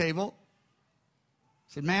comes to the table.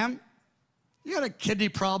 I said, ma'am, you got a kidney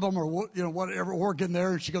problem or whatever organ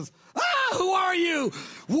there? And she goes, who are you?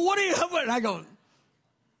 What are you? And I go,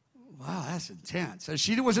 wow, that's intense. And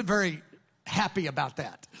she wasn't very happy about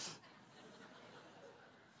that.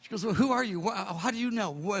 She goes, well, who are you? How do you know?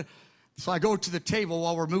 What? So I go to the table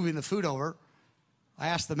while we're moving the food over. I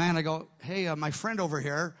ask the man, I go, hey, my friend over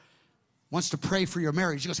here wants to pray for your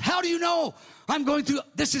marriage. He goes, how do you know? I'm going through,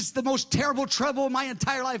 this is the most terrible trouble in my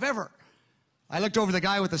entire life ever. I looked over the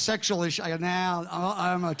guy with the sexual issue. I go,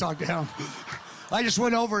 I'm going to talk to him. I just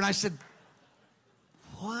went over and I said,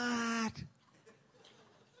 what?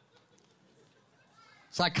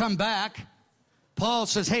 So I come back. Paul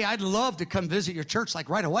says, hey, I'd love to come visit your church like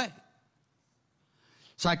right away.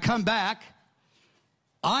 So I come back.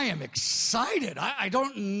 I am excited. I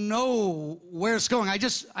don't know where it's going.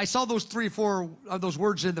 I saw those 3 or 4 of those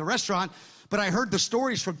words in the restaurant, but I heard the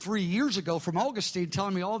stories from 3 years ago from Augustine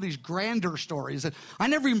telling me all these grander stories. And I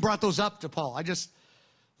never even brought those up to Paul. I just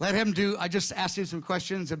asked him some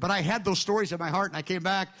questions, but I had those stories in my heart, and I came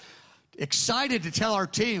back excited to tell our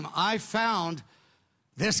team, I found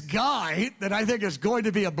this guy that I think is going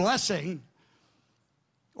to be a blessing.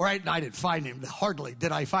 Or I didn't find him. Hardly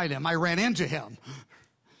did I find him. I ran into him.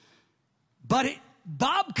 But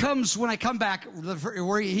Bob comes when I come back,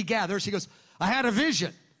 where he gathers. He goes, I had a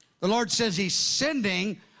vision. The Lord says he's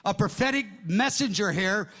sending a prophetic messenger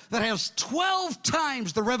here that has 12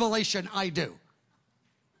 times the revelation I do.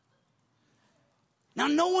 Now,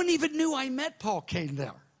 no one even knew I met Paul Cain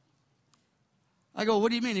there. I go, what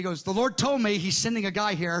do you mean? He goes, the Lord told me he's sending a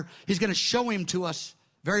guy here. He's going to show him to us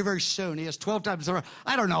very, very soon. He has 12 times.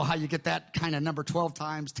 I don't know how you get that kind of number, 12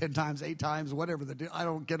 times, 10 times, 8 times, whatever the deal. I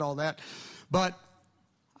don't get all that. But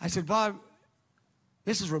I said, Bob,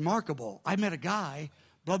 this is remarkable. I met a guy,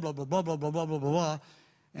 blah, blah, blah, blah, blah, blah, blah, blah, blah.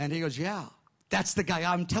 And he goes, yeah, that's the guy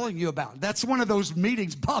I'm telling you about. That's one of those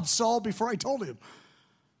meetings Bob saw before I told him.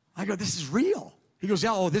 I go, this is real. He goes,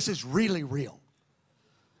 yeah, this is really real.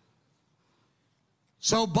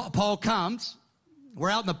 So Paul comes. We're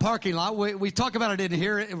out in the parking lot. We talk about it in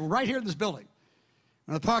here, right here in this building.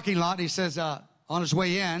 In the parking lot, he says, on his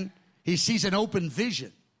way in, he sees an open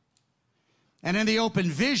vision. And in the open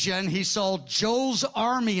vision, he saw Joel's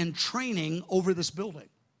army in training over this building.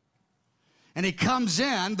 And he comes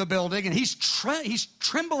in the building, and he's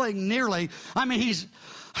trembling nearly. I mean,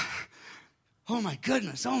 oh my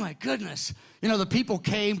goodness, oh my goodness. You know, the people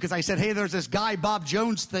came because I said, hey, there's this guy Bob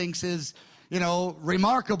Jones thinks is, you know,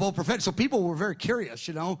 remarkable prophet. So people were very curious,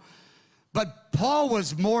 you know. But Paul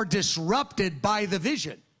was more disrupted by the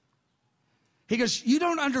vision. He goes, you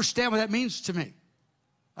don't understand what that means to me.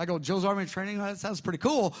 I go, Joel's Army Training, that sounds pretty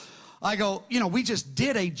cool. I go, you know, we just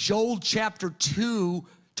did a Joel chapter 2,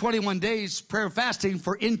 21 days prayer and fasting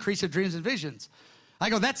for increase of dreams and visions. I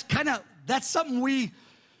go, that's something we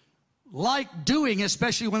like doing,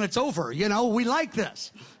 especially when it's over. You know, we like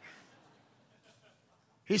this.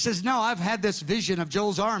 He says, no, I've had this vision of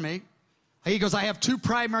Joel's Army. He goes, I have two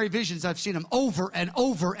primary visions. I've seen them over and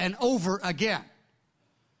over and over again.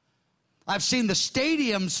 I've seen the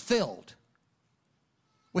stadiums filled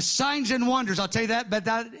with signs and wonders. I'll tell you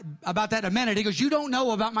about that in a minute. He goes, you don't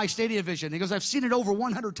know about my stadium vision. He goes, I've seen it over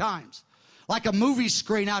 100 times, like a movie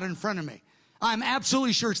screen out in front of me. I'm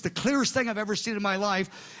absolutely sure it's the clearest thing I've ever seen in my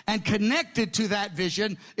life. And connected to that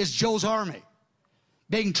vision is Joel's Army.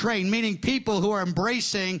 Being trained, meaning people who are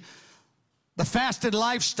embracing the fasted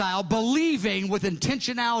lifestyle, believing with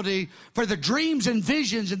intentionality for the dreams and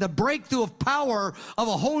visions and the breakthrough of power of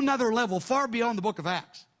a whole nother level, far beyond the book of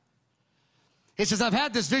Acts. He says, I've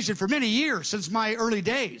had this vision for many years, since my early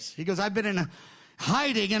days. He goes, I've been in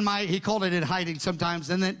hiding in my, he called it in hiding sometimes,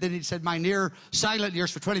 and then he said my near silent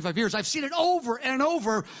years for 25 years. I've seen it over and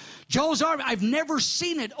over. Joel's Army, I've never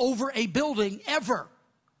seen it over a building ever.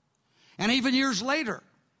 And even years later,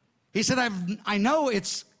 he said, I know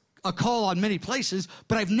it's a call on many places,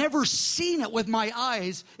 but I've never seen it with my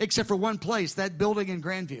eyes except for one place, that building in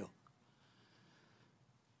Grandview.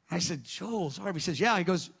 I said, Joel's Army. He says, yeah. He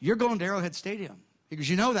goes, you're going to Arrowhead Stadium. He goes,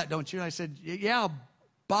 you know that, don't you? And I said, yeah,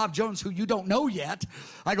 Bob Jones, who you don't know yet.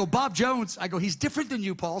 I go, Bob Jones. I go, he's different than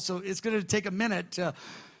you, Paul, so it's going to take a minute to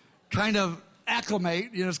kind of acclimate.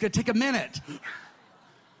 You know, it's going to take a minute.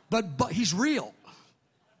 But he's real.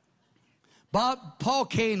 Paul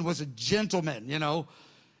Cain was a gentleman, you know.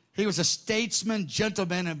 He was a statesman,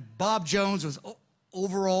 gentleman, and Bob Jones was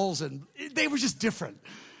overalls, and they were just different.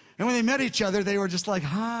 And when they met each other, they were just like,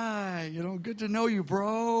 hi, you know, good to know you,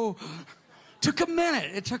 bro. Took a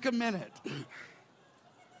minute. It took a minute.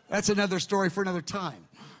 That's another story for another time.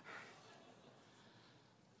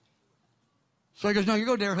 So he goes, no, you're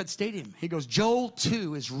going to Arrowhead Stadium. He goes, Joel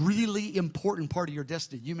 2 is really important part of your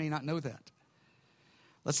destiny. You may not know that.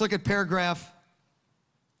 Let's look at paragraph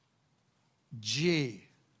G,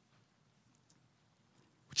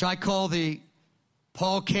 which I call the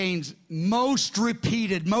Paul Cain's most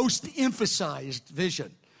repeated, most emphasized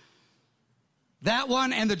vision. That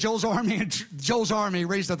one and the Joel's Army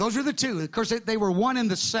raised up. Those are the two. Of course, they were one and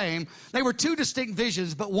the same. They were two distinct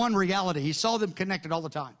visions, but one reality. He saw them connected all the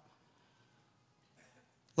time.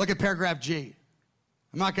 Look at paragraph G.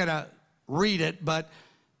 I'm not going to read it, but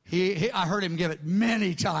I heard him give it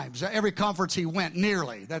many times. Every conference he went,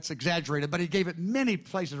 nearly. That's exaggerated, but he gave it many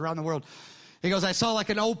places around the world. He goes, I saw like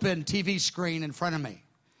an open TV screen in front of me.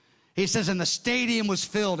 He says, and the stadium was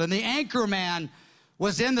filled, and the anchor man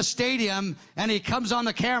was in the stadium, and he comes on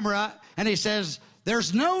the camera, and he says,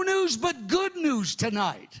 there's no news but good news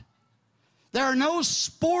tonight. There are no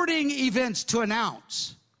sporting events to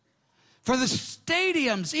announce. For the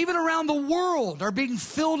stadiums, even around the world, are being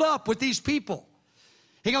filled up with these people.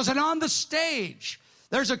 He goes, and on the stage,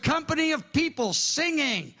 there's a company of people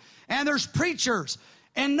singing, and there's preachers,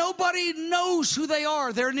 and nobody knows who they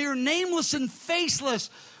are. They're near nameless and faceless.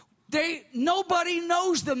 Nobody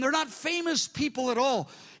knows them. They're not famous people at all.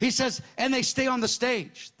 He says, and they stay on the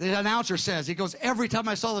stage. The announcer says, he goes, every time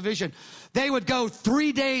I saw the vision, they would go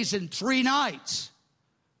 3 days and 3 nights.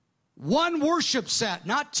 One worship set,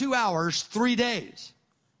 not 2 hours, 3 days.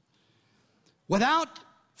 Without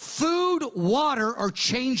food, water, or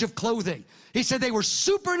change of clothing. He said they were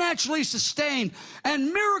supernaturally sustained,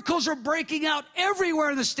 and miracles are breaking out everywhere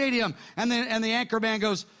in the stadium. And the anchor man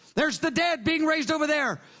goes, there's the dead being raised over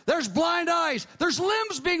there. There's blind eyes. There's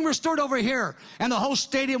limbs being restored over here. And the whole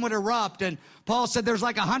stadium would erupt. And Paul said there's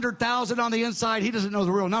like 100,000 on the inside. He doesn't know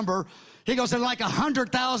the real number. He goes, there's like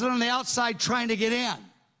 100,000 on the outside trying to get in.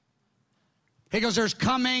 He goes, there's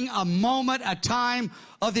coming a moment, a time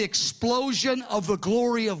of the explosion of the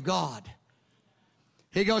glory of God.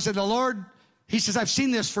 He goes, and the Lord, he says, I've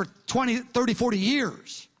seen this for 20, 30, 40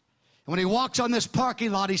 years. And when he walks on this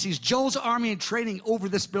parking lot, he sees Joel's Army in training over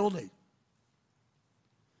this building.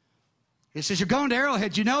 He says, you're going to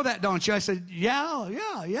Arrowhead. You know that, don't you? I said,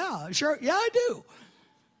 yeah, sure. Yeah, I do.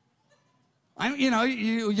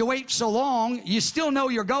 You wait so long, you still know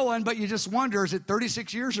you're going, but you just wonder, is it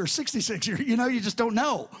 36 years or 66 years? You know, you just don't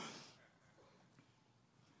know.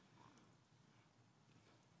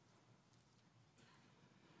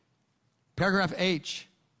 Paragraph H.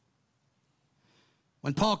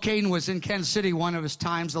 When Cain was in Kansas City one of his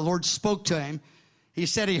times, the Lord spoke to him. He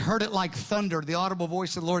said he heard it like thunder, the audible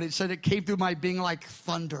voice of the Lord. He said it came through my being like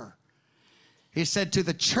thunder. He said, to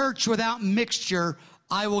the church without mixture,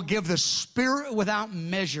 I will give the Spirit without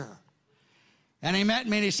measure. And he met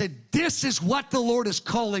me and he said, this is what the Lord is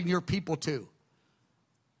calling your people to.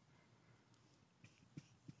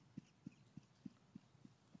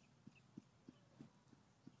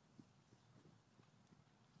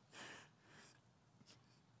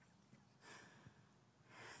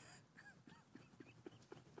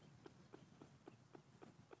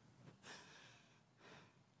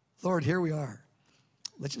 Lord, here we are.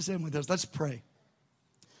 Let's just end with this. Let's pray.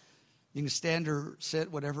 You can stand or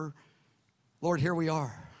sit, whatever. Lord, here we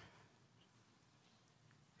are.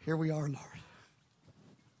 Here we are, Lord.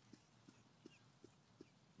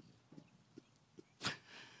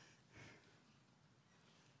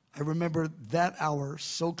 I remember that hour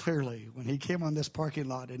so clearly when he came on this parking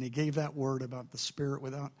lot and he gave that word about the Spirit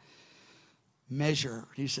without measure.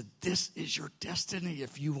 He said, this is your destiny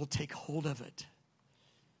if you will take hold of it.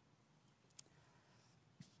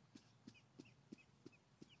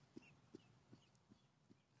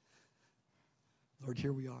 Lord,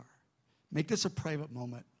 here we are. Make this a private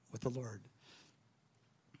moment with the Lord.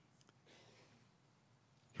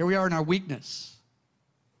 Here we are in our weakness.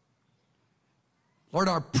 Lord,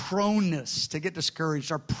 our proneness to get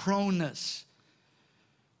discouraged, our proneness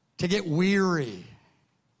to get weary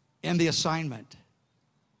in the assignment.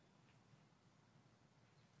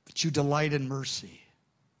 But you delight in mercy.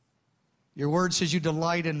 Your word says you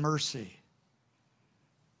delight in mercy.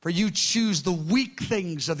 For you choose the weak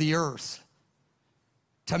things of the earth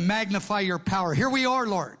to magnify your power. Here we are,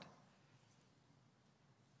 Lord,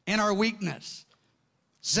 in our weakness.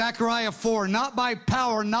 Zechariah 4, not by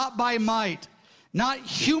power, not by might, not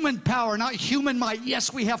human power, not human might.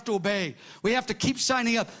 Yes, we have to obey. We have to keep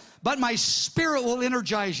signing up. But my Spirit will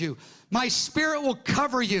energize you. My Spirit will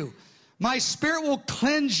cover you. My Spirit will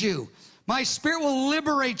cleanse you. My Spirit will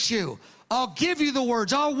liberate you. I'll give you the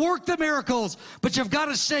words. I'll work the miracles. But you've got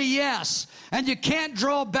to say yes. And you can't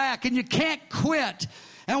draw back and you can't quit.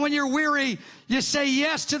 And when you're weary, you say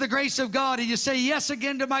yes to the grace of God. And you say yes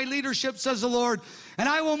again to my leadership, says the Lord. And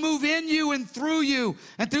I will move in you and through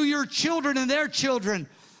your children and their children.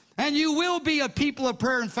 And you will be a people of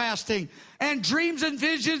prayer and fasting. And dreams and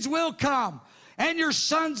visions will come. And your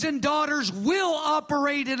sons and daughters will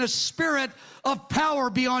operate in a spirit of power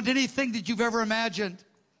beyond anything that you've ever imagined.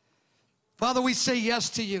 Father, we say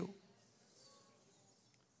yes to you.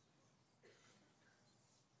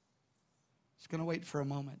 Going to wait for a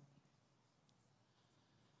moment.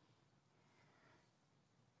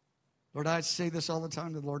 Lord, I say this all the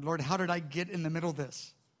time to the Lord. Lord, how did I get in the middle of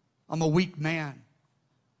this? I'm a weak man.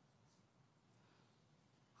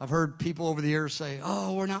 I've heard people over the years say,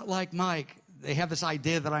 oh, we're not like Mike. They have this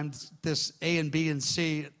idea that I'm this A and B and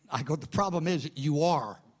C. I go, the problem is you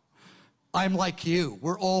are. I'm like you.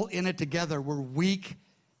 We're all in it together. We're weak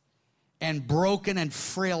and broken and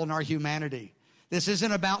frail in our humanity. This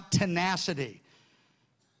isn't about tenacity.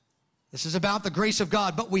 This is about the grace of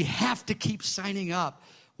God, but we have to keep signing up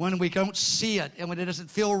when we don't see it and when it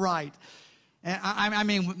doesn't feel right.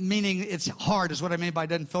 And meaning it's hard is what I mean by it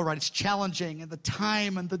doesn't feel right. It's challenging, and the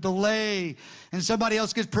time and the delay, and somebody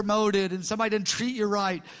else gets promoted and somebody didn't treat you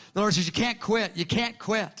right. The Lord says you can't quit. You can't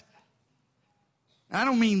quit. I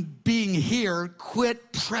don't mean being here.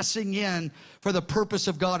 Quit pressing in for the purpose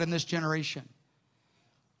of God in this generation.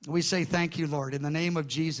 We say thank you, Lord, in the name of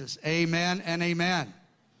Jesus. Amen and amen.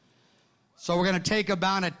 So we're going to take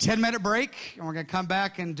about a 10-minute break, and we're going to come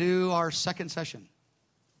back and do our second session.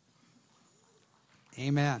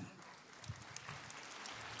 Amen.